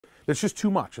There's just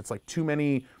too much. It's like too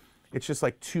many. It's just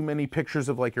like too many pictures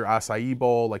of like your acai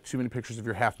bowl, like too many pictures of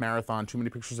your half marathon, too many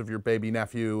pictures of your baby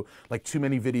nephew, like too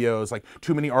many videos, like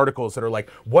too many articles that are like,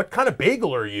 what kind of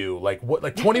bagel are you? Like what?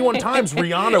 Like 21 times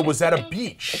Rihanna was at a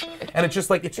beach, and it's just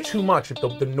like it's too much.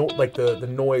 The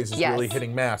noise is really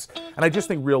hitting mass, and I just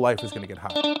think real life is going to get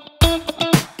hot.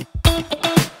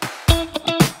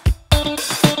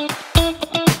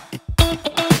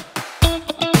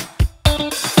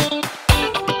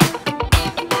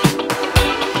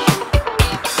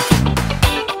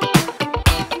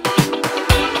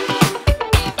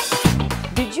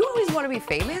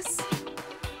 Famous?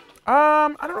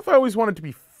 I don't know if I always wanted to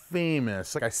be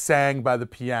famous. Like I sang by the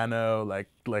piano,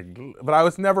 but I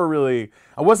was never really,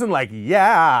 I wasn't like,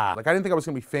 yeah. Like I didn't think I was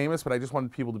gonna be famous, but I just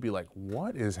wanted people to be like,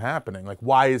 what is happening? Like,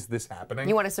 why is this happening?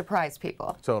 You want to surprise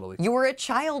people. Totally. You were a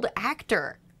child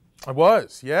actor. I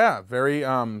was, yeah. Very,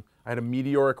 I had a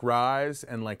meteoric rise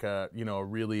and like a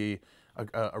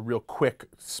real quick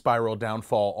spiral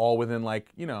downfall all within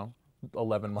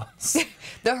 11 months.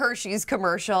 The Hershey's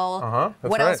commercial. That's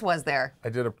what right. else was there? I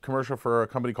did a commercial for a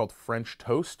company called French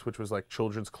Toast, which was like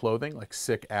children's clothing, like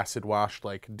sick acid washed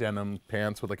like denim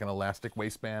pants with like an elastic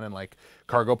waistband and like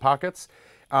cargo pockets.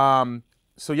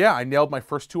 So yeah, I nailed my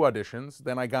first 2 auditions.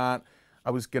 Then I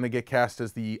was gonna get cast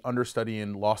as the understudy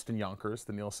in Lost in Yonkers,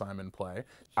 the Neil Simon play.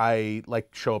 I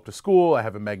show up to school, I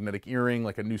have a magnetic earring,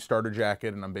 like a new starter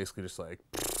jacket, and I'm basically just like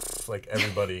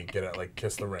everybody get it, like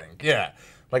kiss the ring. Yeah.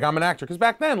 Like I'm an actor, because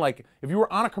back then, like if you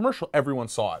were on a commercial, everyone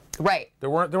saw it. Right. There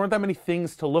weren't that many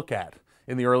things to look at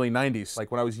in the early 90s.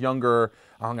 Like when I was younger,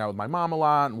 I hung out with my mom a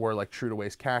lot and wore like true to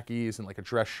waist khakis and like a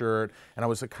dress shirt, and I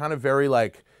was very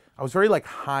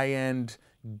high-end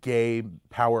gay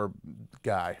power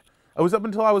guy. I was up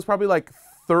until I was probably like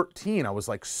 13. I was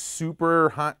like super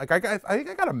high. Like I think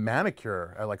I got a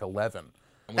manicure at like 11.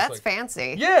 That's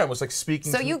fancy. Yeah, it was like speaking.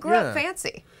 So you grew up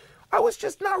fancy. I was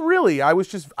just not really. I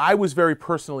was very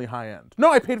personally high-end. No,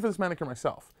 I paid for this manicure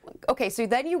myself. Okay, so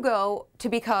then you go to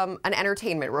become an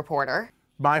entertainment reporter.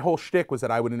 My whole shtick was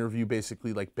that I would interview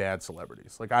basically like bad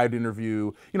celebrities. Like I'd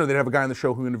interview, they'd have a guy on the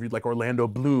show who interviewed like Orlando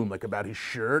Bloom, like about his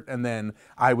shirt, and then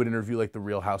I would interview like the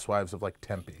Real Housewives of like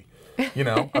Tempe,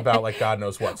 about like God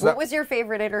knows what. So what was your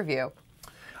favorite interview?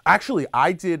 Actually,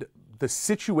 I did The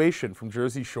Situation from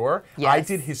Jersey Shore. Yes. I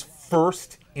did his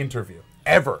first interview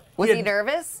ever. Was he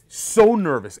nervous? So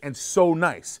nervous and so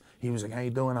nice. He was like, how you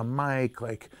doing? I'm Mike.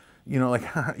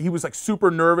 He was like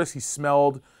super nervous.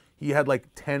 He had like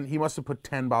 10, he must have put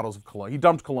 10 bottles of cologne. He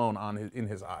dumped cologne in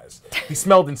his eyes. He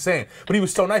smelled insane, but he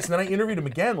was so nice. And then I interviewed him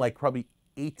again, like probably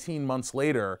 18 months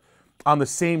later on the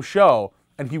same show.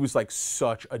 And he was like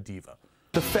such a diva.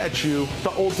 The Fat Jew,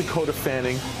 the old Dakota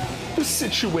Fanning, The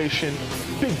Situation,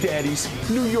 Big Daddies,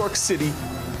 New York City.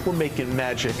 We're making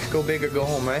magic. Go big or go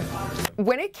home, right?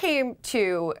 When it came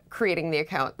to creating the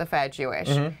account, The Fat Jewish,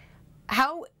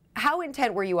 how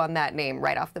intent were you on that name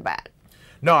right off the bat?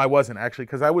 No, I wasn't actually,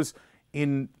 because I was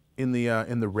in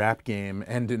the rap game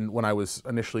and when I was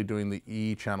initially doing the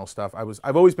E! Channel stuff.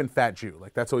 I've always been Fat Jew,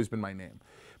 like that's always been my name.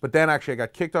 But then actually I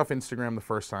got kicked off Instagram the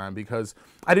first time because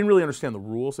I didn't really understand the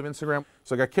rules of Instagram.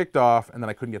 So I got kicked off and then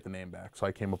I couldn't get the name back. So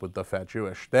I came up with The Fat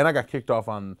Jewish. Then I got kicked off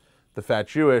on The Fat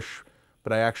Jewish,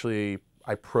 but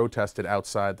I protested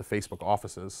outside the Facebook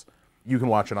offices. You can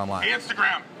watch it online. Hey,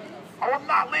 Instagram, I will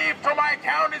not leave till my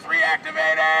account is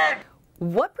reactivated.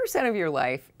 What % of your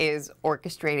life is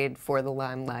orchestrated for the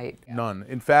limelight? None.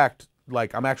 In fact,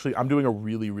 like I'm doing a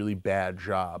really, really bad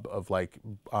job of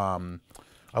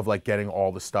getting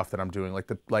all the stuff that I'm doing.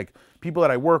 Like people that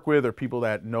I work with or people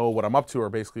that know what I'm up to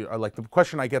are like the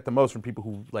question I get the most from people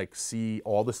who like see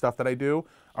all the stuff that I do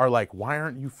are like, why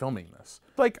aren't you filming this?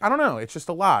 Like, I don't know, it's just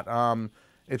a lot.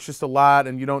 It's just a lot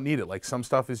and you don't need it. Like some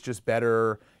stuff is just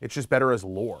better. It's just better as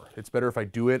lore. It's better if I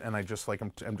do it and I just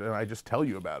I just tell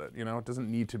you about it. It doesn't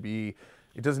need to be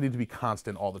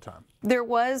constant all the time. There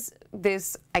was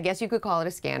this, I guess you could call it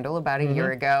a scandal about a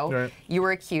year ago. Right. You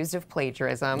were accused of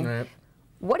plagiarism. Right.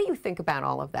 What do you think about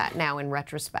all of that now in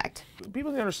retrospect?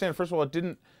 People need to understand, first of all,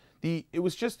 it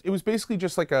was basically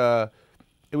just like a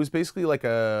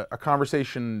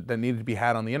conversation that needed to be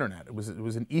had on the internet. It was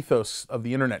an ethos of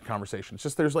the internet conversation. It's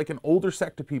just there's like an older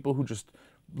sect of people who just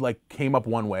like came up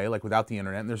one way, like without the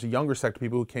internet, and there's a younger sect of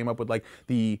people who came up with like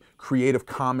the Creative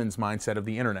Commons mindset of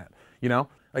the internet.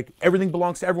 Like everything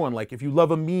belongs to everyone. Like if you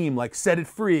love a meme, like set it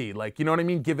free. Like, you know what I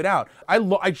mean? Give it out.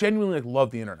 I genuinely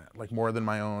love the internet, like more than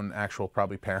my own actual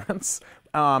probably parents.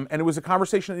 And it was a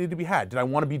conversation that needed to be had. Did I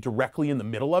want to be directly in the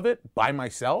middle of it by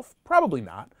myself? Probably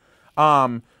not.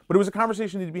 But it was a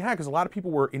conversation that needed to be had because a lot of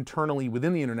people were internally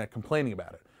within the internet complaining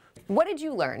about it. What did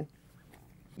you learn?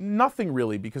 Nothing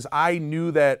really, because I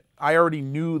already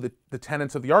knew the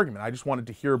tenets of the argument. I just wanted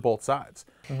to hear both sides.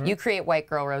 You create white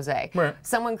girl rosé. Right.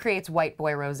 Someone creates white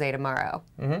boy rosé tomorrow.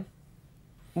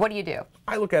 What do you do?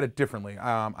 I look at it differently.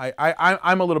 I'm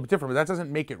a little bit different, but that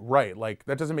doesn't make it right. Like,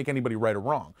 that doesn't make anybody right or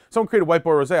wrong. Someone created white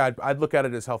boy rosé, I'd look at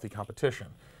it as healthy competition.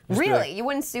 Really? You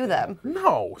wouldn't sue them?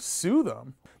 No, sue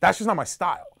them. That's just not my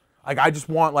style. Like, I just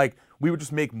want, like, we would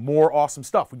just make more awesome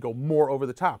stuff. We'd go more over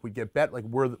the top. We'd get bet, like,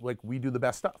 we do the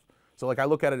best stuff. So, like, I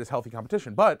look at it as healthy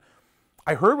competition. But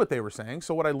I heard what they were saying,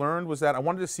 so what I learned was that I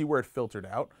wanted to see where it filtered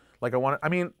out. Like, I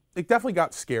mean, it definitely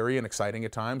got scary and exciting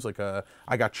at times. Like,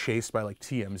 I got chased by, like,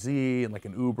 TMZ and, like,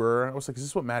 an Uber. I was like, is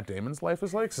this what Matt Damon's life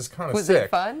is like? This is kind of sick. Was it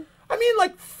fun? I mean,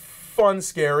 like, fun,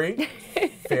 scary,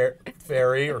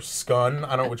 fairy, or scun.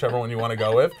 I don't know, whichever one you want to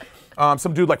go with.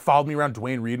 Some dude, like, followed me around,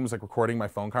 Dwayne Reed, and was, like, recording my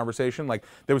phone conversation. Like,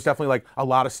 there was definitely, like, a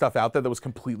lot of stuff out there that was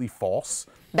completely false.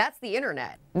 That's the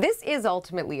internet. This is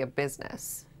ultimately a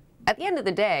business. At the end of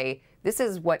the day, this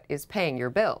is what is paying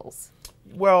your bills.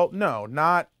 Well, no,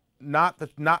 not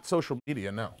social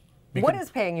media, no. What is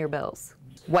paying your bills?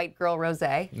 White girl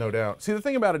rosé? No doubt. See, the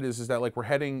thing about it is that, like,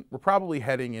 we're probably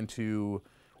heading into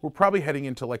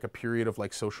like a period of,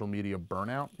 like, social media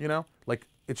burnout, you know? Like,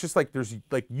 it's just like there's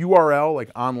like URL, like,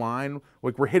 online,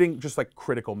 like, we're hitting just like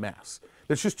critical mass.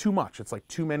 There's just too much. It's like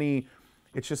too many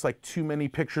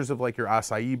pictures of, like, your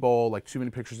acai bowl, like too many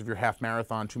pictures of your half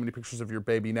marathon, too many pictures of your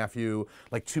baby nephew,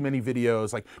 like too many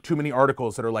videos, like too many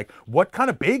articles that are like, what kind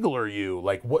of bagel are you?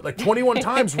 Like, what, like 21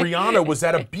 times Rihanna was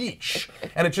at a beach.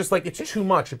 And it's just like, it's too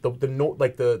much. If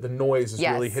the noise is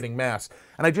really hitting mass.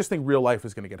 And I just think real life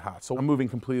is going to get hot. So I'm moving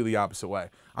completely the opposite way.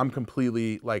 I'm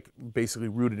completely, like, basically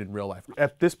rooted in real life.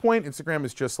 At this point, Instagram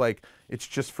is just like, it's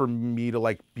just for me to,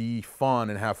 like, be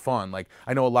fun and have fun. Like,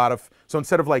 I know a lot of, so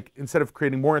instead of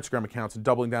creating more Instagram accounts and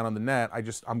doubling down on the net,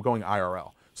 I'm going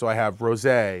IRL. So I have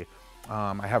Rosé.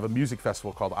 I have a music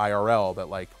festival called IRL that,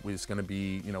 like, was going to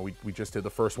be, you know, we just did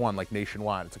the first one, like,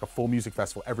 nationwide. It's like a full music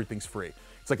festival. Everything's free.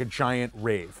 It's like a giant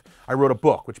rave. I wrote a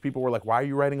book, which people were like, why are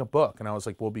you writing a book? And I was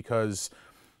like, well, because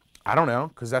I don't know,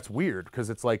 because that's weird,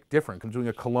 because it's, like, different. I'm doing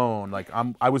a cologne. Like,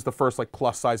 I was the first, like,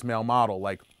 plus size male model.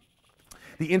 Like,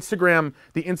 the Instagram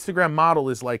model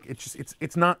is, like,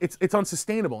 it's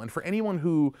unsustainable. And for anyone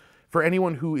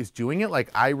who is doing it,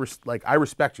 like, I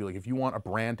respect you. Like, if you want a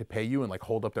brand to pay you and, like,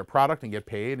 hold up their product and get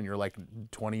paid, and you're, like,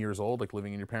 20 years old, like,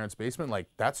 living in your parents' basement, like,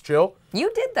 that's chill.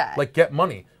 You did that. Like, get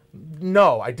money.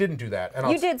 No, I didn't do that.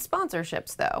 And you did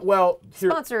sponsorships, though. Well,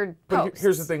 sponsored posts.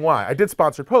 Here's the thing why. I did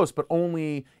sponsored posts, but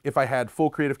only if I had full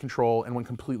creative control and went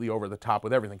completely over the top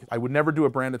with everything. I would never do a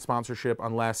branded sponsorship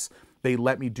unless they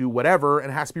let me do whatever, and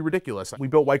it has to be ridiculous. We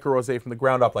built White Girl Rosé from the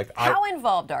ground up. Like, how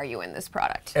involved are you in this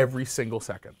product? Every single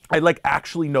second. I, like,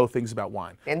 actually know things about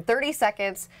wine. In 30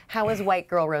 seconds, how is White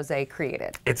Girl Rosé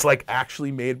created? It's, like,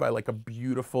 actually made by, like, a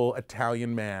beautiful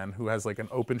Italian man who has, like, an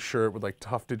open shirt with, like,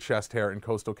 tufted chest hair in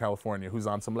coastal California, who's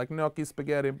on some, like, gnocchi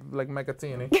spaghetti, like,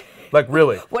 macazzini. Like,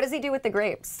 really. What does he do with the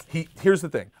grapes? Here's the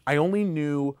thing. I only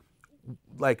knew,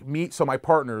 like, so my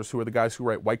partners, who are the guys who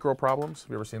write White Girl Problems. Have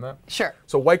you ever seen that? Sure.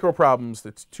 So White Girl Problems,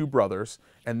 it's two brothers,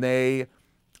 and we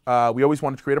always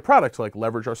wanted to create a product to, like,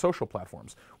 leverage our social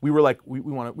platforms. We were like, we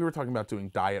were talking about doing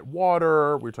diet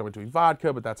water. We were talking about doing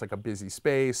vodka, but that's, like, a busy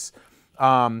space.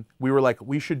 We were like,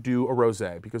 we should do a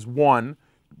rosé because, one,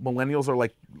 millennials are,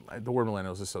 like, the word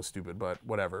millennials is so stupid, but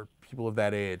whatever. People of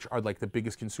that age are, like, the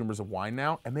biggest consumers of wine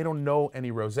now, and they don't know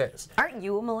any rosés. Aren't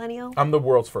you a millennial? I'm the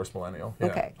world's first millennial. Yeah.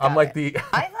 Okay. I'm like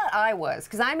I thought I was,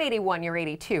 because I'm 81, you're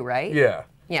 82, right? Yeah.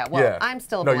 Yeah, well, I'm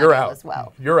still a no, millennial you're out. as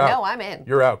well. You're out. No, I'm in.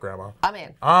 You're out, Grandma. I'm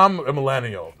in. I'm a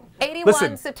millennial. 81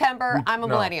 Listen, September, I'm a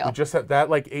millennial. We just had that,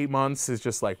 like, 8 months is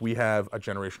just like we have a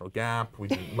generational gap. We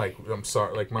do, like, I'm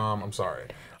sorry, like, Mom, I'm sorry.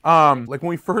 Like, when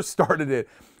we first started it,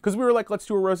 because we were like, let's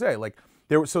do a rosé. Like,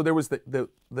 there's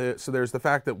the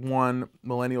fact that, one,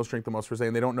 millennials drink the most rosé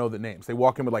and they don't know the names. They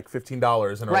walk in with, like,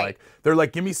 $15 and are like, they're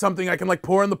like, give me something I can, like,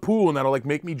 pour in the pool and that'll, like,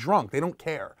 make me drunk. They don't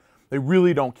care. They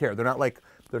really don't care. They're not, like,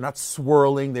 they're not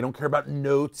swirling. They don't care about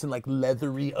notes and, like,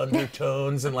 leathery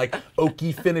undertones and, like,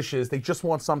 oaky finishes. They just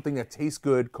want something that tastes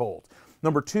good cold.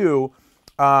 Number two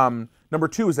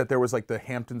is that there was, like, the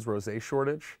Hamptons rosé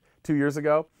shortage 2 years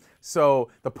ago. So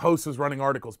the Post was running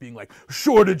articles being like,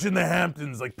 shortage in the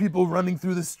Hamptons, like, people running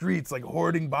through the streets, like,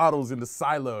 hoarding bottles into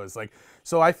silos. Like,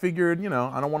 so I figured, you know,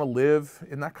 I don't want to live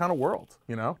in that kind of world,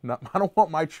 you know? I don't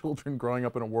want my children growing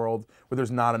up in a world where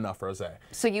there's not enough rosé.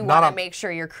 So you want to make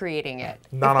sure you're creating it.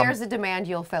 If there's a demand,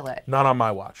 you'll fill it. Not on my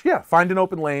watch. Yeah, find an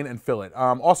open lane and fill it.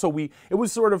 Also, it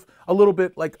was sort of a little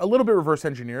bit reverse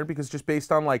engineered, because just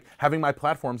based on, like, having my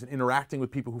platforms and interacting with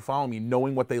people who follow me,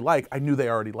 knowing what they like, I knew they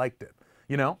already liked it.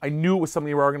 You know, I knew it was something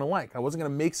they were all gonna like. I wasn't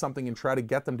gonna make something and try to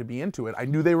get them to be into it. I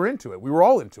knew they were into it. We were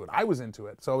all into it. I was into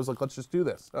it. So I was like, let's just do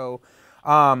this. So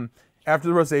after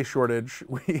the rosé shortage,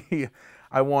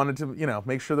 I wanted to, you know,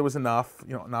 make sure there was enough.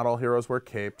 You know, not all heroes wear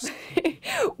capes.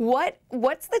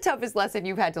 What's the toughest lesson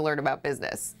you've had to learn about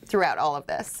business throughout all of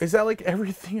this? Is that like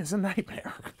everything is a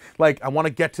nightmare? Like I want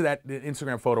to get to that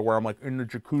Instagram photo where I'm like in the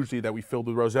jacuzzi that we filled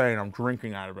with rosé and I'm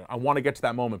drinking out of it. I want to get to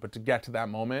that moment, but to get to that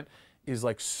moment is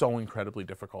like so incredibly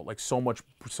difficult. Like so much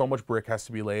brick has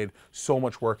to be laid, so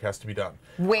much work has to be done.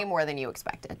 Way more than you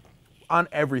expected. On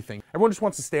everything. Everyone just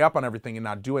wants to stay up on everything and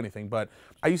not do anything. But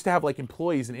I used to have like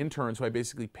employees and interns who I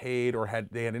basically paid or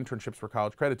they had internships for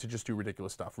college credit to just do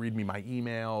ridiculous stuff. Read me my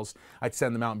emails. I'd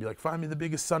send them out and be like, find me the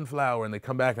biggest sunflower. And they'd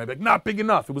come back and I'd be like, not big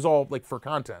enough. It was all like for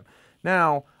content.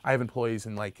 Now I have employees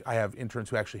and like I have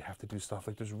interns who actually have to do stuff.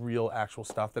 Like there's real actual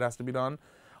stuff that has to be done.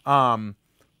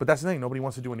 But that's the thing. Nobody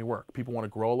wants to do any work. People want to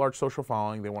grow a large social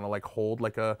following. They want to like hold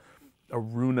like a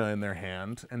runa in their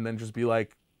hand and then just be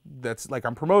like, that's like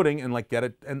I'm promoting and like get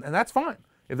it and that's fine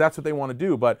if that's what they want to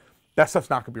do, but that stuff's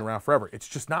not gonna be around forever. It's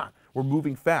just not. We're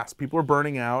moving fast. People are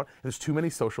burning out. There's too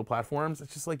many social platforms.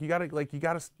 It's just like you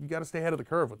gotta stay ahead of the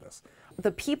curve with this.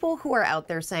 The people who are out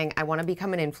there saying, I want to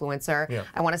become an influencer,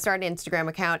 I want to start an Instagram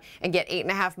account and get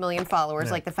 8.5 million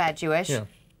followers like the Fat Jewish.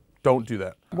 Don't do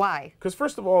that. Why? Because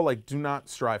first of all, like do not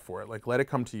strive for it. Like let it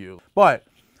come to you. But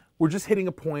we're just hitting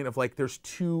a point of like there's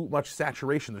too much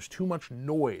saturation. There's too much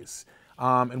noise.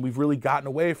 And we've really gotten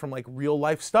away from like real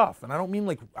life stuff. And I don't mean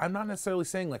like, I'm not necessarily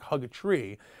saying like hug a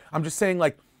tree. I'm just saying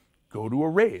like, go to a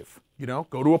rave, you know,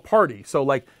 go to a party. So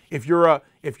like, if you're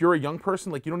a young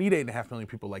person, like you don't need 8.5 million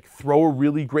people, like throw a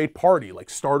really great party, like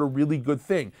start a really good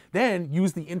thing. Then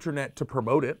use the internet to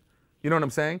promote it. You know what I'm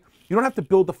saying? You don't have to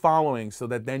build the following so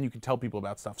that then you can tell people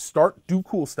about stuff. Do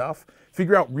cool stuff,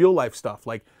 figure out real life stuff.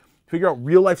 Like, figure out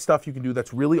real life stuff you can do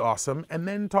that's really awesome, and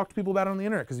then talk to people about it on the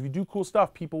internet. Because if you do cool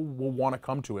stuff, people will want to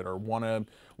come to it, or want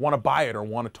to buy it, or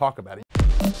want to talk about it.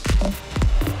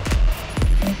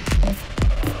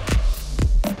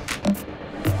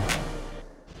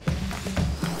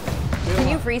 Can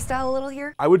you freestyle a little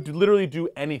here? I would literally do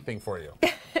anything for you,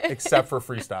 except for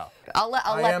freestyle. I'll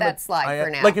let that slide for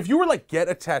now. Like if you were like get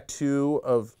a tattoo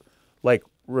of like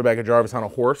Rebecca Jarvis on a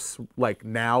horse, like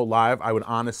now live, I would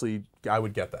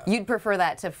get that. You'd prefer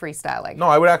that to freestyling? No,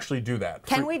 I would actually do that.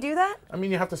 Can we do that? I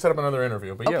mean, you have to set up another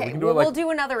interview, but yeah, we can do it we'll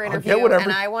do another interview,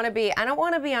 and I don't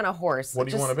want to be on a horse. What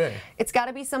do you want to be? It's got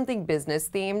to be something business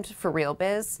themed for real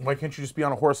biz. Why can't you just be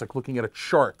on a horse, like looking at a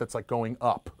chart that's like going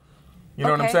up? You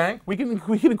know what I'm saying? We can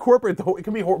incorporate the whole. It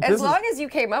can be business. As long as you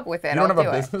came up with it, you don't have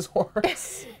a business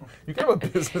horse. You can have a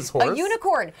business horse. A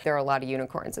unicorn. There are a lot of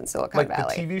unicorns in Silicon Valley.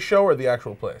 Like the TV show or the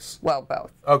actual place? Well,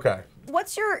 both. Okay.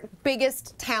 What's your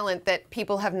biggest talent that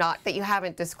that you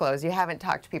haven't disclosed, you haven't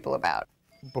talked to people about?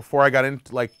 Before I got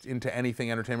into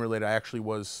anything entertainment related, I actually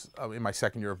was in my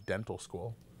second year of dental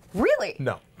school. Really?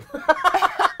 No.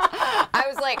 I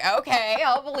was like, okay,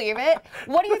 I'll believe it.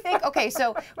 What do you think? Okay,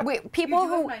 so people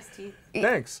who have nice teeth.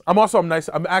 Thanks. I'm nice.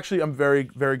 I'm very,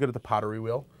 very good at the pottery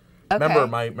wheel. Okay.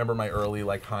 Remember my early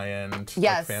like high-end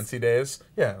like, fancy days?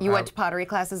 Yeah. You went to pottery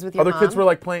classes with your mom? Other kids were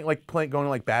like playing going to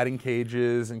like batting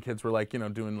cages, and kids were like, you know,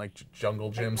 doing like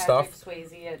jungle gym stuff.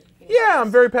 Swayze Yeah, I'm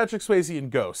very Patrick Swayze in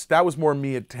Ghost. That was more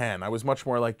me at 10. I was much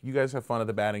more like, you guys have fun at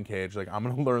the batting cage. Like, I'm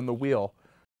gonna learn the wheel.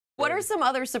 What are some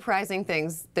other surprising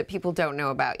things that people don't know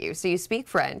about you? So you speak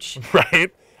French.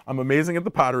 Right. I'm amazing at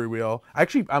the pottery wheel.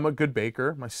 Actually, I'm a good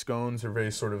baker. My scones are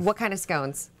very sort of... What kind of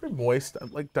scones? Very moist. I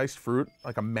like diced fruit,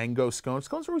 like a mango scone.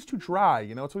 Scones are always too dry,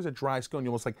 you know? It's always a dry scone. You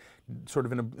almost like, sort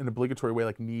of in an obligatory way,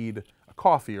 like need a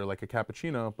coffee or like a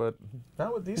cappuccino, but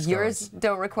not with these scones. Yours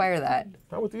don't require that.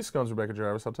 Not with these scones, Rebecca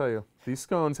Jarvis, I'll tell you. These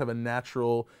scones have a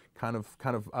natural kind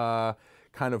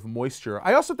of moisture.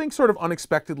 I also think sort of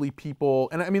unexpectedly people,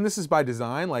 and I mean this is by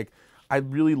design, like I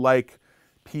really like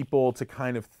people to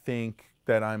kind of think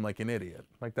that I'm like an idiot.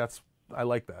 Like I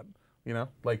like that, you know?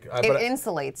 Like it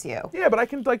insulates you. Yeah, but I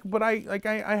can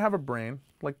I have a brain.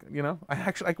 Like, you know,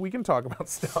 we can talk about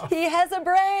stuff. He has a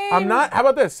brain. I'm not, how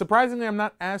about this? Surprisingly, I'm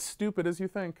not as stupid as you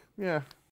think. Yeah.